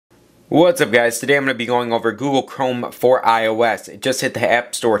What's up, guys? Today I'm going to be going over Google Chrome for iOS. It just hit the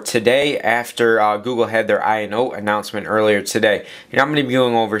App Store today after Google had their I&O announcement earlier today. And I'm going to be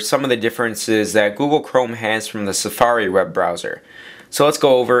going over some of the differences that Google Chrome has from the Safari web browser. So let's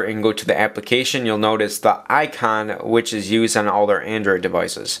go over and go to the application. You'll notice the icon, which is used on all their Android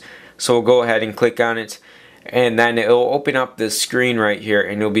devices. So we'll go ahead and click on it. And then it'll open up this screen right here,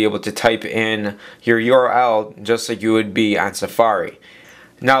 and you'll be able to type in your URL just like you would be on Safari.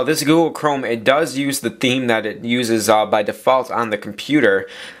 Now this Google Chrome, it does use the theme that it uses by default on the computer,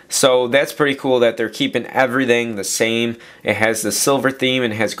 so that's pretty cool that they're keeping everything the same. It has the silver theme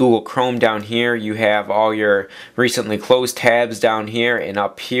and it has Google Chrome down here. You have all your recently closed tabs down here, and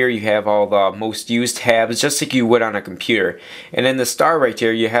up here you have all the most used tabs just like you would on a computer. And in the star right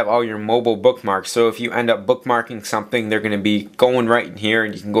here you have all your mobile bookmarks, so if you end up bookmarking something, they're going to be going right in here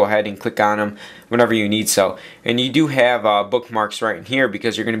and you can go ahead and click on them whenever you need so. And you do have bookmarks right in here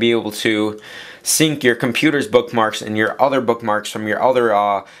because you're going to be able to sync your computer's bookmarks and your other bookmarks from your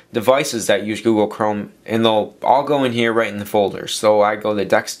other devices that use Google Chrome, and they'll all go in here right in the folder. So I go to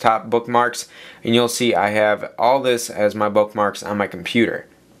desktop bookmarks, and you'll see I have all this as my bookmarks on my computer.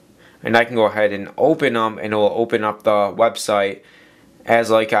 And I can go ahead and open them, and it will open up the website as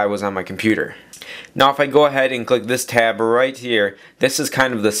like I was on my computer. Now if I go ahead and click this tab right here, this is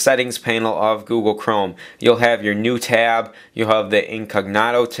kind of the settings panel of Google Chrome. You'll have your new tab, you'll have the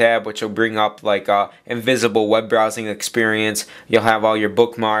incognito tab, which will bring up like a invisible web browsing experience. You'll have all your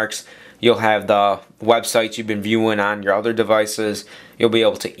bookmarks, you'll have the websites you've been viewing on your other devices, you'll be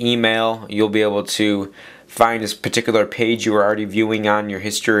able to email, you'll be able to find this particular page you were already viewing on your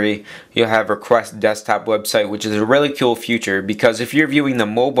history. You'll have request desktop website, which is a really cool feature because if you're viewing the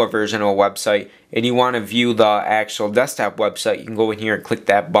mobile version of a website and you want to view the actual desktop website, you can go in here and click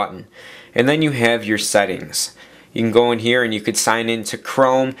that button. And then you have your settings. You can go in here and you could sign into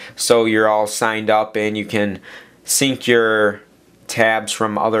Chrome so you're all signed up, and you can sync your tabs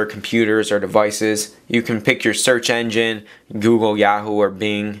from other computers or devices. You can pick your search engine, Google, Yahoo, or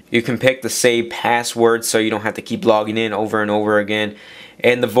Bing. You can pick the save password so you don't have to keep logging in over and over again.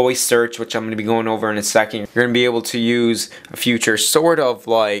 And the voice search, which I'm going to be going over in a second. You're going to be able to use a feature sort of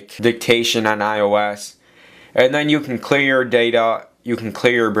like dictation on iOS. And then you can clear your data, you can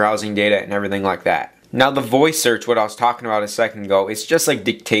clear your browsing data and everything like that. Now the voice search, what I was talking about a second ago, it's just like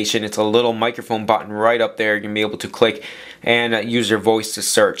dictation. It's a little microphone button right up there. You're going to be able to click and use your voice to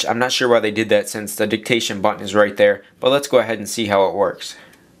search. I'm not sure why they did that since the dictation button is right there, but let's go ahead and see how it works.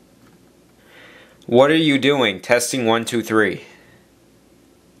 What are you doing? Testing 1, 2, 3.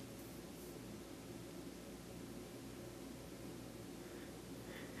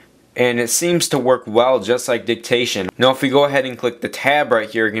 And it seems to work well just like dictation. Now if we go ahead and click the tab right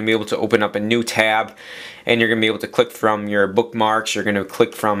here, you're going to be able to open up a new tab, and you're going to be able to click from your bookmarks. You're going to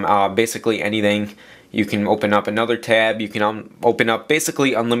click from basically anything. You can open up another tab. You can open up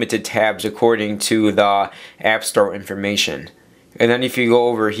basically unlimited tabs according to the App Store information. And then if you go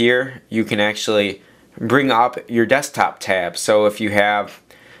over here, you can actually bring up your desktop tab. So if you have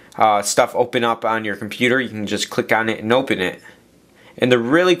stuff open up on your computer, you can just click on it and open it. And the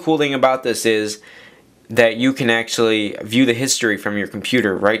really cool thing about this is that you can actually view the history from your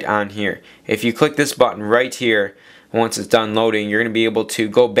computer right on here. If you click this button right here, once it's done loading, you're going to be able to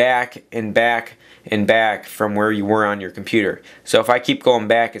go back and back and back from where you were on your computer. So if I keep going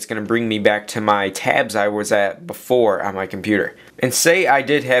back, it's going to bring me back to my tabs I was at before on my computer. And say I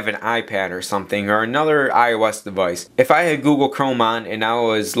did have an iPad or something, or another iOS device. If I had Google Chrome on and I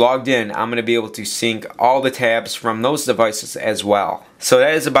was logged in, I'm going to be able to sync all the tabs from those devices as well. So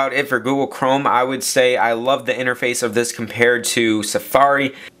that is about it for Google Chrome. I would say I love the interface of this compared to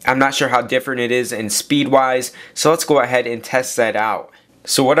Safari. I'm not sure how different it is in speed wise, so let's go ahead and test that out.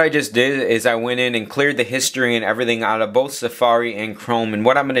 So what I just did is I went in and cleared the history and everything out of both Safari and Chrome, and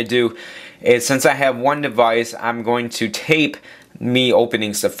what I'm going to do is, since I have one device, I'm going to tape me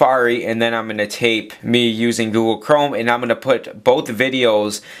opening Safari, and then I'm going to tape me using Google Chrome, and I'm going to put both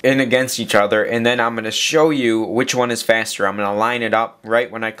videos in against each other, and then I'm going to show you which one is faster. I'm going to line it up right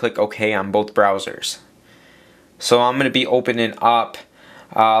when I click OK on both browsers. So I'm going to be opening up,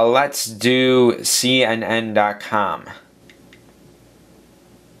 let's do CNN.com.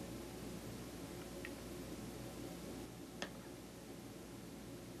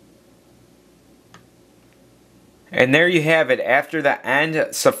 And there you have it. After the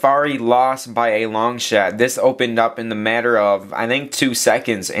end, Safari lost by a long shot. This opened up in the matter of, I think, 2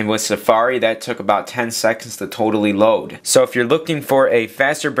 seconds. And with Safari, that took about 10 seconds to totally load. So if you're looking for a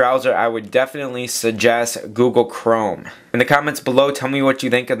faster browser, I would definitely suggest Google Chrome. In the comments below, tell me what you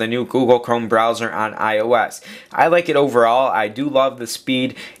think of the new Google Chrome browser on iOS. I like it overall. I do love the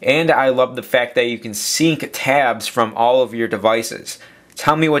speed, and I love the fact that you can sync tabs from all of your devices.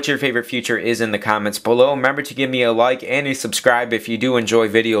 Tell me what your favorite feature is in the comments below. Remember to give me a like and a subscribe if you do enjoy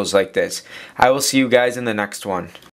videos like this. I will see you guys in the next one.